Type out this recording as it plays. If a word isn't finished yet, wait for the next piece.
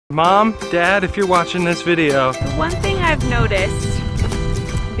Mom, Dad, if you're watching this video. One thing I've noticed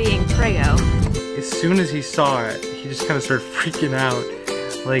being Prego. As soon as he saw it, he just kind of started freaking out.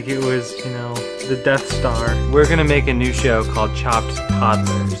 Like it was, you know, the Death Star. We're gonna make a new show called Chopped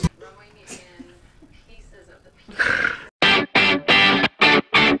Toddlers.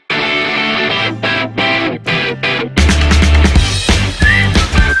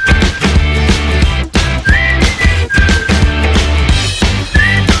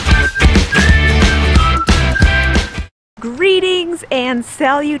 Greetings and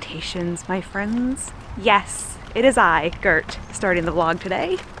salutations, my friends. Yes, it is I, Gert, starting the vlog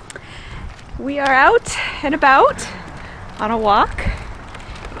today. We are out and about on a walk.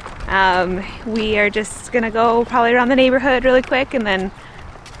 We are just gonna go probably around the neighborhood really quick, and then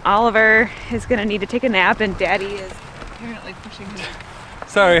Oliver is gonna need to take a nap, and Daddy is apparently pushing him.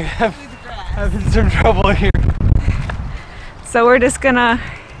 Sorry, I'm having some trouble here. So we're just gonna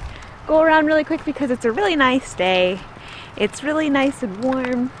go around really quick because it's a really nice day. It's really nice and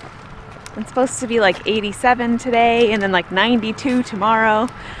warm. It's supposed to be like 87 today and then like 92 tomorrow.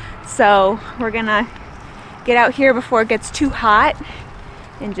 So we're gonna get out here before it gets too hot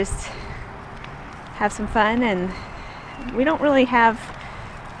and just have some fun. And we don't really have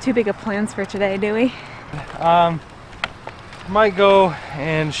too big of plans for today, do we? Might go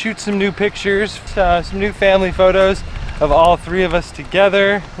and shoot some new pictures, some new family photos of all three of us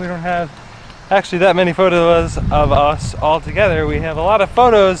together. We don't have actually that many photos of us all together. We have a lot of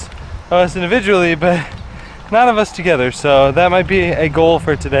photos of us individually, but none of us together. So that might be a goal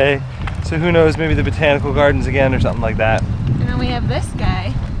for today. So who knows, maybe the botanical gardens again or something like that. And then we have this guy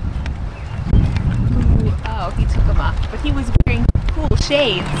who, oh, he took them off, but he was wearing cool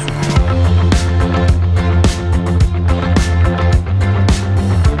shades.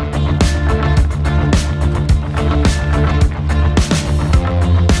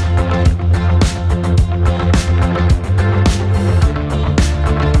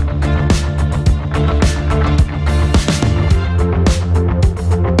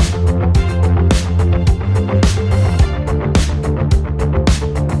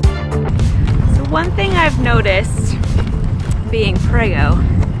 One thing I've noticed being Prego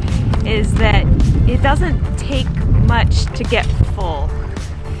is that it doesn't take much to get full,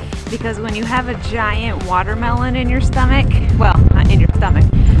 because when you have a giant watermelon in your stomach, well, not in your stomach,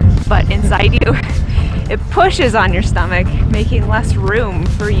 but inside you, it pushes on your stomach, making less room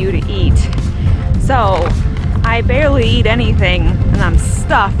for you to eat. So I barely eat anything and I'm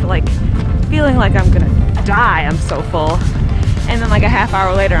stuffed, like feeling like I'm gonna die. I'm so full. And then like a half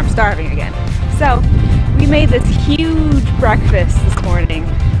hour later I'm starving again. So we made this huge breakfast this morning.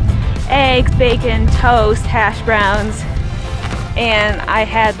 Eggs, bacon, toast, hash browns, and I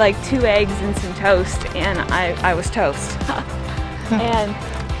had like 2 eggs and some toast, and I was toast. And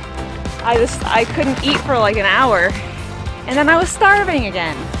I couldn't eat for like an hour, and then I was starving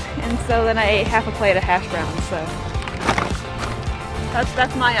again. And so then I ate half a plate of hash browns, so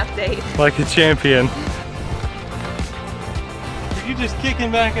that's my update. Like a champion. Are you just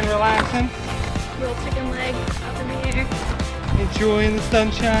kicking back and relaxing? Little chicken leg up in the air. Enjoying the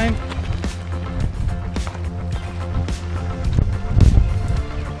sunshine.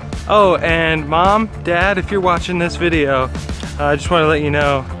 Oh, and Mom, Dad, if you're watching this video, I just want to let you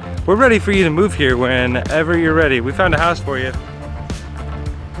know we're ready for you to move here whenever you're ready. We found a house for you.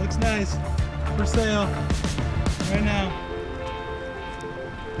 Looks nice. For sale. Right now.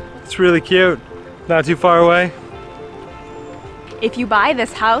 It's really cute. Not too far away. If you buy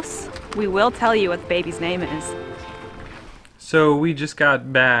this house, we will tell you what the baby's name is. So we just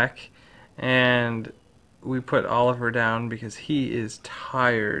got back and we put Oliver down because he is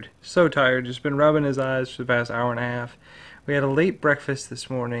tired. So tired, just been rubbing his eyes for the past hour and a half. We had a late breakfast this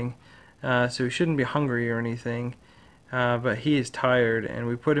morning, so he shouldn't be hungry or anything, but he is tired, and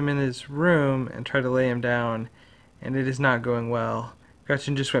we put him in his room and tried to lay him down, and it is not going well.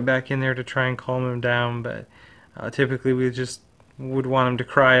 Gretchen just went back in there to try and calm him down, but typically we just would want him to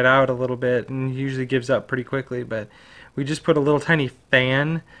cry it out a little bit, and he usually gives up pretty quickly. But we just put a little tiny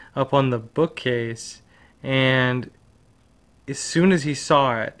fan up on the bookcase, and as soon as he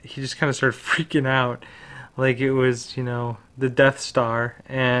saw it, he just kind of started freaking out like it was, you know, the Death Star.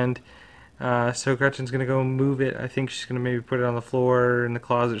 And so Gretchen's gonna go move it. I think she's gonna maybe put it on the floor or in the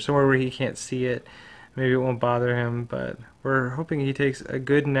closet or somewhere where he can't see it. Maybe it won't bother him, but we're hoping he takes a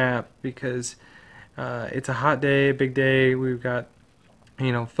good nap because it's a hot day, a big day. We've got,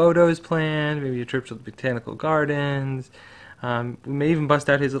 you know, photos planned, maybe a trip to the botanical gardens. We may even bust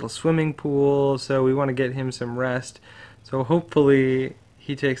out his little swimming pool, so we want to get him some rest. So hopefully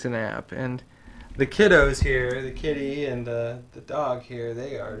he takes a nap. And The kiddos here, the kitty and the dog here,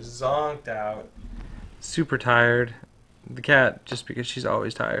 they are zonked out. Super tired. The cat, just because she's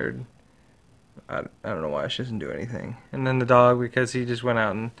always tired. I don't know why she doesn't do anything. And then the dog, because he just went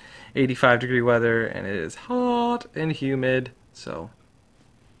out in 85-degree weather and it is hot and humid. So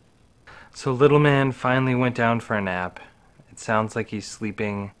little man finally went down for a nap. It sounds like he's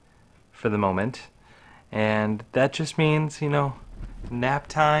sleeping for the moment. And that just means, you know, nap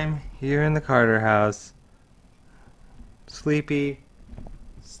time here in the Carter house. Sleepy,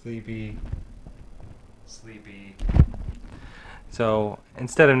 sleepy, sleepy. So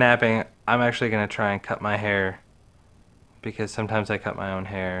instead of napping, I'm actually going to try and cut my hair, because sometimes I cut my own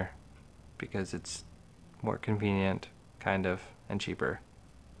hair because it's more convenient, kind of, and cheaper.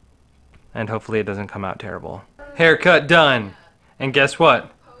 And hopefully it doesn't come out terrible. Haircut done! And guess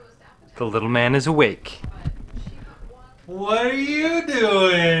what? The little man is awake. What are you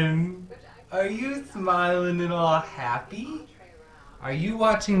doing? Are you smiling and all happy? Are you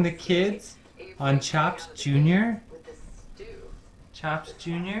watching the kids on Chopped Junior? Chopped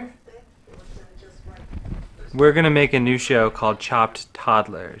Junior? We're gonna make a new show called Chopped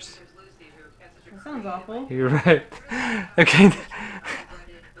Toddlers. That sounds awful. You're right. Okay.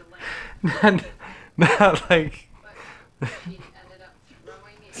 not like.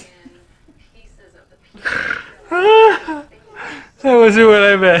 That wasn't what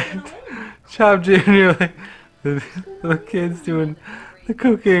I meant. Chopped Junior, like the kids doing the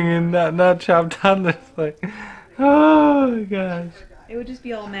cooking, and not Chopped Toddlers. Like, oh my gosh. It would just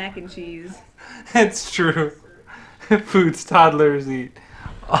be all mac and cheese. It's true. Foods toddlers eat.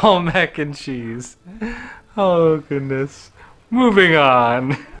 All mac and cheese. Oh goodness. Moving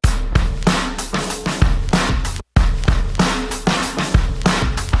on.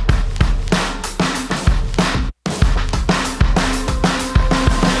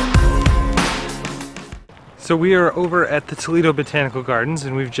 So we are over at the Toledo Botanical Gardens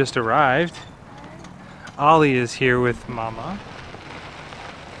and we've just arrived. Ollie is here with Mama.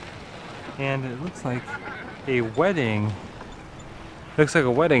 And it looks like a wedding. Looks like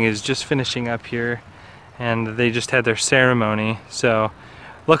a wedding is just finishing up here, and they just had their ceremony. So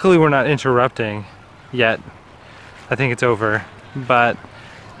luckily we're not interrupting yet. I think it's over. But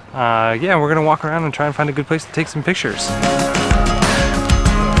yeah, we're gonna walk around and try and find a good place to take some pictures.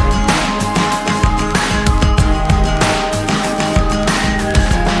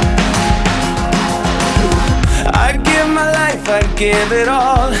 I'd give it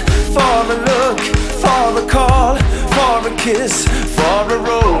all for the look, for the call, for a kiss, for a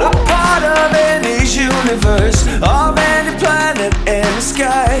roll. A part of any universe, of any planet, any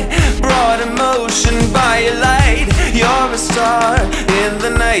sky. Brought in motion by your light. You're a star in the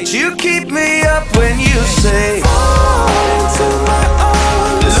night. You keep me up when you say, fall into my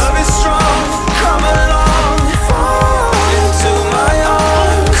arms. Love is strong, come along. Fall into my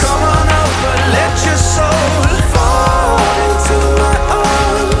arms. Come on over, let your soul fall into my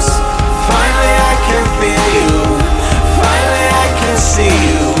arms. Finally I can feel you. Finally I can see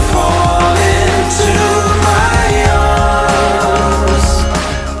you. Fall into my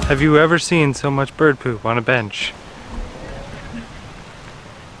arms. Have you ever seen so much bird poop on a bench?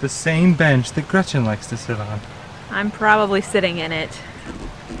 The same bench that Gretchen likes to sit on. I'm probably sitting in it.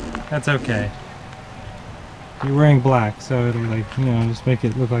 That's okay. You're wearing black, so it'll, like, you know, just make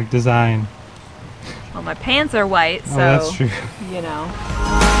it look like design. Well, my pants are white, so, that's true. You know.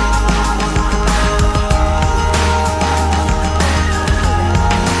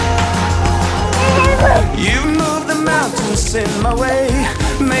 You move the mountains in my way.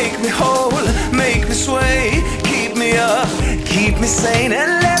 Make me whole, make me sway. Keep me up, keep me sane,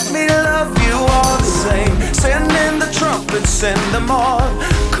 and let me love you all the same. Send in the trumpets, send them all.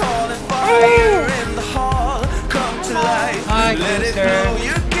 Calling fire in the hall. Come to life, let it blow.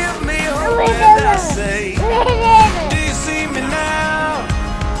 You give me hope and I say, do you see me now?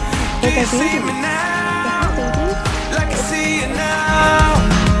 Do you see me now? Like I see you now.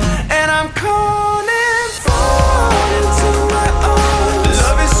 And I'm calling, fall into my arms.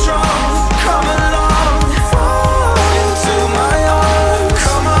 Love is strong, come along. Fall into my arms.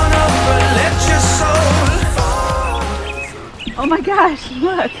 Come on over, let your soul fall. Oh my gosh,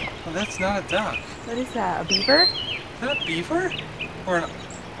 look. Well, that's not a duck. What is that, a beaver? Is that a beaver? Or an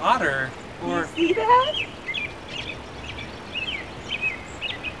otter? Or... See that?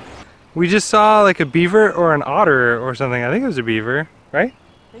 We just saw like a beaver or an otter or something. I think it was a beaver, right?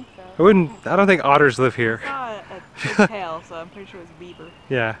 I think so. I don't think otters live here. I saw a tail, so I'm pretty sure it was a beaver.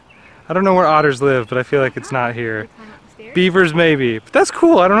 Yeah. I don't know where otters live, but I feel like it's not here. Beavers maybe, but that's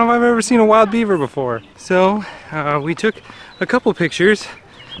cool. I don't know if I've ever seen a wild beaver before. So we took a couple pictures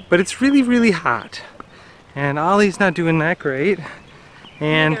but it's really, really hot. And Ollie's not doing that great.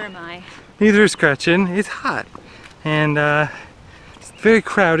 And Neither am I. neither is Gretchen. It's hot. And it's very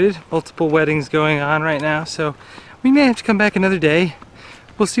crowded. Multiple weddings going on right now. So we may have to come back another day.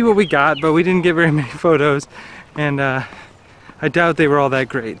 We'll see what we got, but we didn't get very many photos. And I doubt they were all that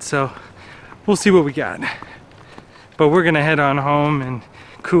great. So we'll see what we got. But we're gonna head on home and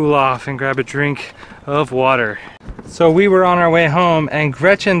cool off and grab a drink of water. So we were on our way home and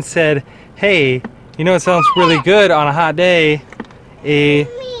Gretchen said, hey, you know what sounds really good on a hot day? A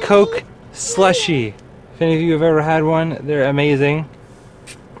Coke slushie. If any of you have ever had one, they're amazing.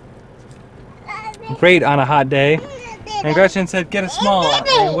 Great on a hot day. And Gretchen said, get a small.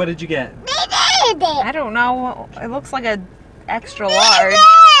 And what did you get? I don't know. It looks like a extra large.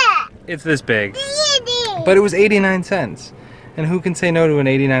 It's this big. But it was 89 cents. And who can say no to an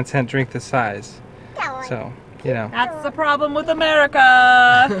 89-cent drink this size? So, you know. That's the problem with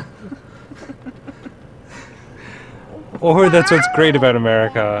America. Or that's what's great about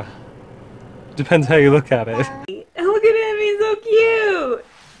America. Depends how you look at it. Look at him, he's so cute.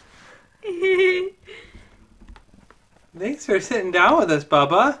 Thanks for sitting down with us,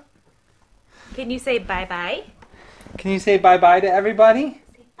 Bubba. Can you say bye-bye? Can you say bye-bye to everybody?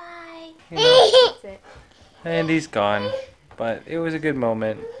 Say bye. You know, That's it. and he's gone. But it was a good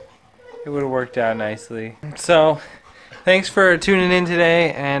moment. It would have worked out nicely. So, thanks for tuning in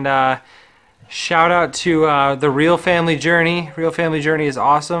today, and shout out to the Real Family Journey. Real Family Journey is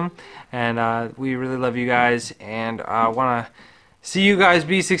awesome, and we really love you guys, and want to see you guys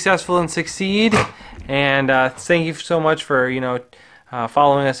be successful and succeed. And thank you so much for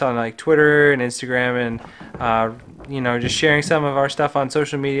following us on like Twitter and Instagram, and just sharing some of our stuff on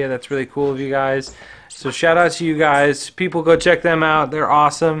social media. That's really cool of you guys. So shout out to you guys. People, go check them out. They're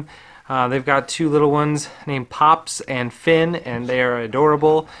awesome. They've got two little ones named Pops and Finn, and they are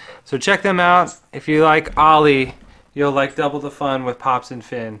adorable. So check them out. If you like Ollie, you'll like double the fun with Pops and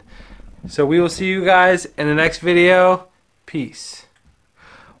Finn. So we will see you guys in the next video. Peace.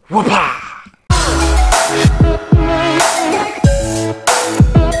 Whoopah!